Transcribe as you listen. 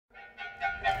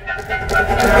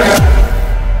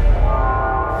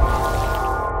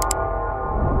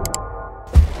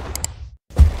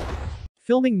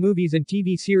Filming movies and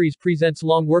TV series presents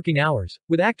long working hours,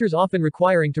 with actors often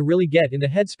requiring to really get in the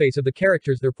headspace of the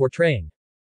characters they're portraying.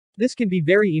 This can be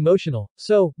very emotional,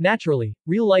 so, naturally,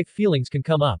 real-life feelings can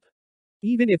come up.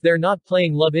 Even if they're not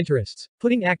playing love interests,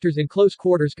 putting actors in close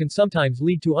quarters can sometimes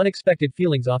lead to unexpected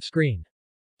feelings off-screen.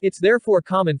 It's therefore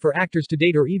common for actors to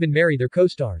date or even marry their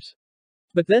co-stars.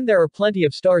 But then there are plenty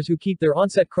of stars who keep their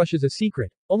on-set crushes a secret,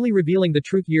 only revealing the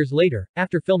truth years later,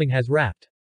 after filming has wrapped.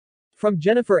 From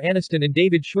Jennifer Aniston and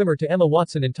David Schwimmer to Emma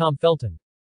Watson and Tom Felton.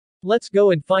 Let's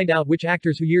go and find out which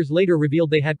actors who years later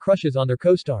revealed they had crushes on their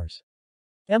co-stars.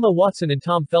 Emma Watson and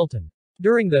Tom Felton.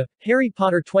 During the Harry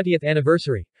Potter 20th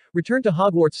anniversary Return to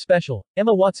Hogwarts special,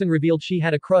 Emma Watson revealed she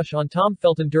had a crush on Tom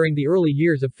Felton during the early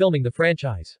years of filming the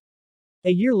franchise.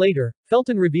 A year later,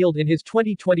 Felton revealed in his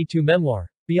 2022 memoir,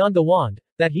 Beyond the Wand,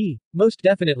 that he, most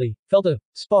definitely, felt a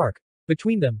spark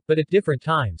between them, but at different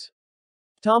times.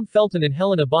 Tom Felton and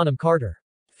Helena Bonham Carter.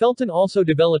 Felton also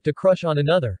developed a crush on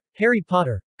another Harry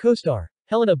Potter co-star,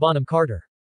 Helena Bonham Carter.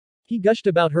 He gushed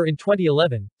about her in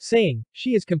 2011, saying,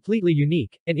 "She is completely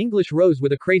unique, an English rose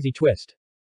with a crazy twist."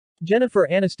 Jennifer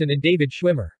Aniston and David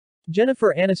Schwimmer.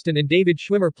 Jennifer Aniston and David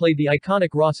Schwimmer played the iconic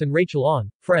Ross and Rachel on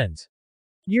Friends.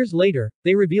 Years later,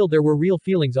 they revealed there were real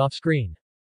feelings off-screen.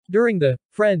 During the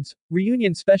Friends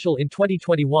reunion special in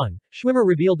 2021, Schwimmer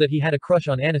revealed that he had a crush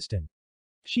on Aniston.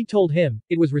 She told him,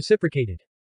 it was reciprocated.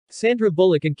 Sandra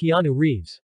Bullock and Keanu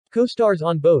Reeves. Co-stars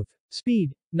on both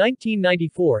Speed,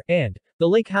 1994, and The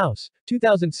Lake House,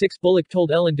 2006. Bullock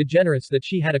told Ellen DeGeneres that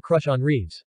she had a crush on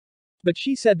Reeves. But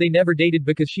she said they never dated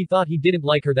because she thought he didn't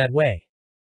like her that way.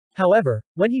 However,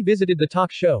 when he visited the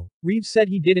talk show, Reeves said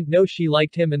he didn't know she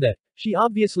liked him and that she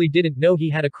obviously didn't know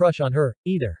he had a crush on her,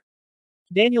 either.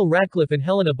 Daniel Radcliffe and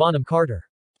Helena Bonham Carter.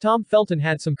 Tom Felton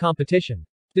had some competition.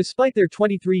 Despite their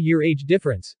 23-year age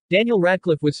difference, Daniel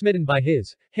Radcliffe was smitten by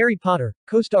his Harry Potter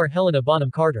co-star Helena Bonham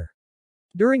Carter.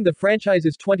 During the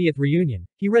franchise's 20th reunion,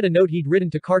 he read a note he'd written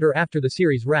to Carter after the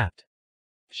series wrapped.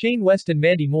 Shane West and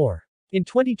Mandy Moore. In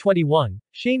 2021,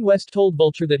 Shane West told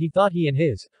Vulture that he thought he and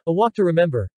his A Walk to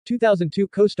Remember 2002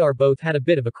 co-star both had a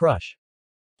bit of a crush.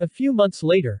 A few months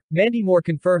later, Mandy Moore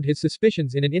confirmed his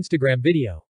suspicions in an Instagram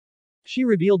video. She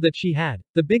revealed that she had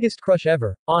the biggest crush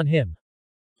ever on him.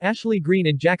 Ashley Greene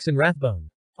and Jackson Rathbone.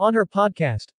 On her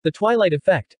podcast, The Twilight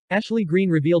Effect, Ashley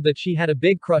Greene revealed that she had a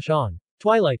big crush on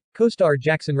Twilight co-star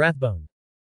Jackson Rathbone.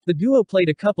 The duo played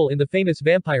a couple in the famous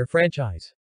vampire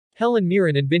franchise. Helen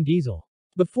Mirren and Vin Diesel.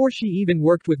 Before she even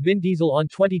worked with Vin Diesel on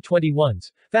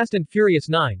 2021's Fast and Furious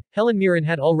 9, Helen Mirren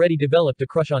had already developed a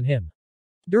crush on him.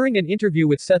 During an interview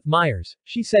with Seth Meyers,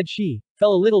 she said she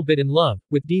fell a little bit in love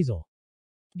with Diesel.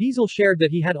 Diesel shared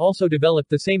that he had also developed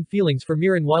the same feelings for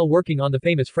Mirren while working on the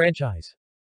famous franchise.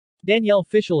 Danielle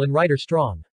Fishel and Ryder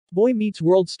Strong. Boy Meets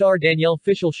World star Danielle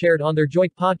Fishel shared on their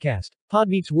joint podcast, Pod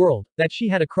Meets World, that she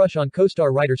had a crush on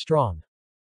co-star Ryder Strong.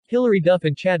 Hilary Duff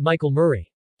and Chad Michael Murray.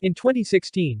 In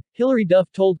 2016, Hilary Duff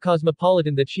told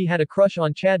Cosmopolitan that she had a crush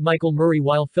on Chad Michael Murray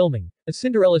while filming A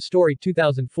Cinderella Story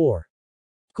 2004.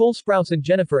 Cole Sprouse and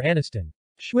Jennifer Aniston.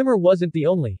 Schwimmer wasn't the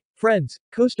only Friends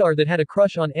co-star that had a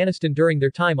crush on Aniston during their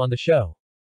time on the show.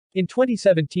 In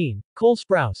 2017, Cole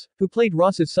Sprouse, who played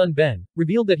Ross's son Ben,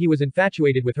 revealed that he was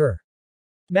infatuated with her.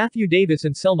 Matthew Davis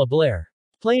and Selma Blair.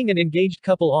 Playing an engaged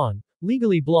couple on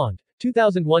Legally Blonde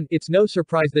 2001, it's no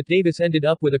surprise that Davis ended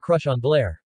up with a crush on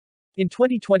Blair. In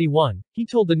 2021, he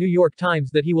told the New York Times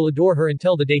that he will adore her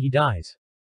until the day he dies.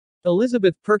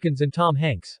 Elizabeth Perkins and Tom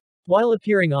Hanks. While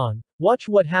appearing on Watch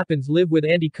What Happens Live with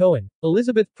Andy Cohen,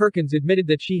 Elizabeth Perkins admitted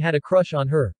that she had a crush on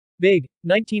her big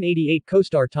 1988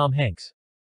 co-star Tom Hanks.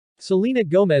 Selena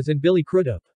Gomez and Billy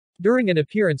Crudup. During an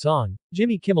appearance on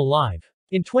Jimmy Kimmel Live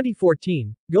in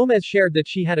 2014, Gomez shared that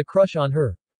she had a crush on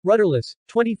her rudderless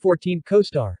 2014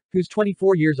 co-star, who's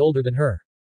 24 years older than her.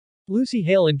 Lucy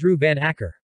Hale and Drew Van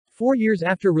Acker. 4 years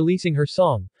after releasing her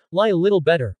song Lie a Little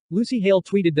Better, Lucy Hale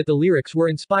tweeted that the lyrics were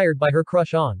inspired by her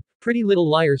crush on Pretty Little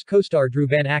Liars co-star Drew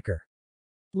Van Acker.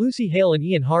 Lucy Hale and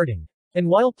Ian Harding. And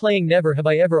while playing Never Have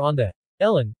I Ever on the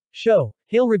Ellen Show,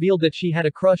 Hale revealed that she had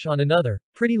a crush on another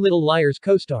Pretty Little Liars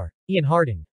co-star, Ian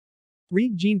Harding.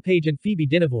 Regé-Jean Page and Phoebe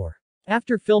Dynevor.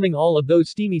 After filming all of those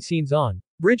steamy scenes on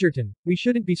Bridgerton, we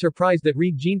shouldn't be surprised that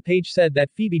Regé-Jean Page said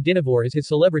that Phoebe Dynevor is his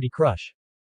celebrity crush.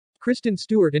 Kristen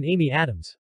Stewart and Amy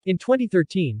Adams. In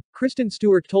 2013, Kristen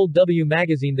Stewart told W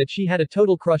Magazine that she had a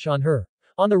total crush on her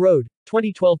On the Road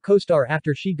 2012 co-star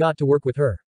after she got to work with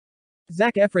her.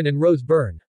 Zac Efron and Rose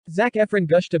Byrne. Zac Efron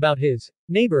gushed about his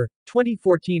Neighbor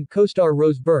 2014 co-star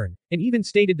Rose Byrne, and even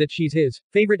stated that she's his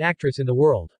favorite actress in the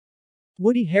world.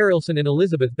 Woody Harrelson and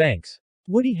Elizabeth Banks.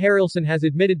 Woody Harrelson has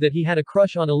admitted that he had a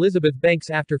crush on Elizabeth Banks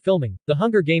after filming The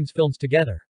Hunger Games films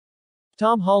together.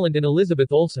 Tom Holland and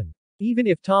Elizabeth Olsen. Even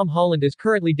if Tom Holland is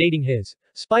currently dating his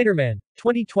Spider-Man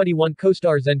 2021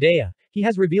 co-star Zendaya, he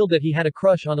has revealed that he had a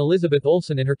crush on Elizabeth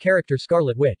Olsen and her character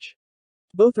Scarlet Witch.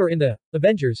 Both are in the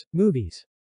Avengers movies.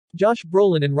 Josh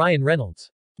Brolin and Ryan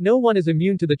Reynolds. No one is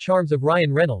immune to the charms of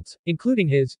Ryan Reynolds, including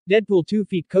his Deadpool 2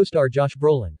 feat co-star Josh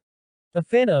Brolin. A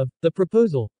fan of The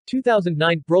Proposal,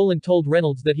 2009, Brolin told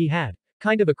Reynolds that he had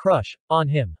kind of a crush on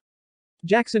him.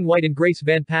 Jackson White and Grace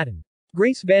Van Patten.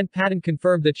 Grace Van Patten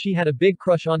confirmed that she had a big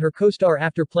crush on her co-star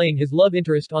after playing his love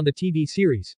interest on the TV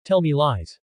series, Tell Me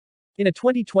Lies. In a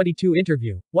 2022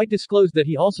 interview, White disclosed that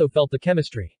he also felt the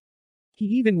chemistry. He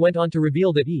even went on to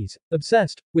reveal that he's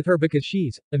obsessed with her because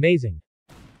she's amazing.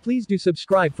 Please do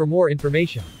subscribe for more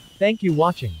information. Thank you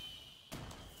watching.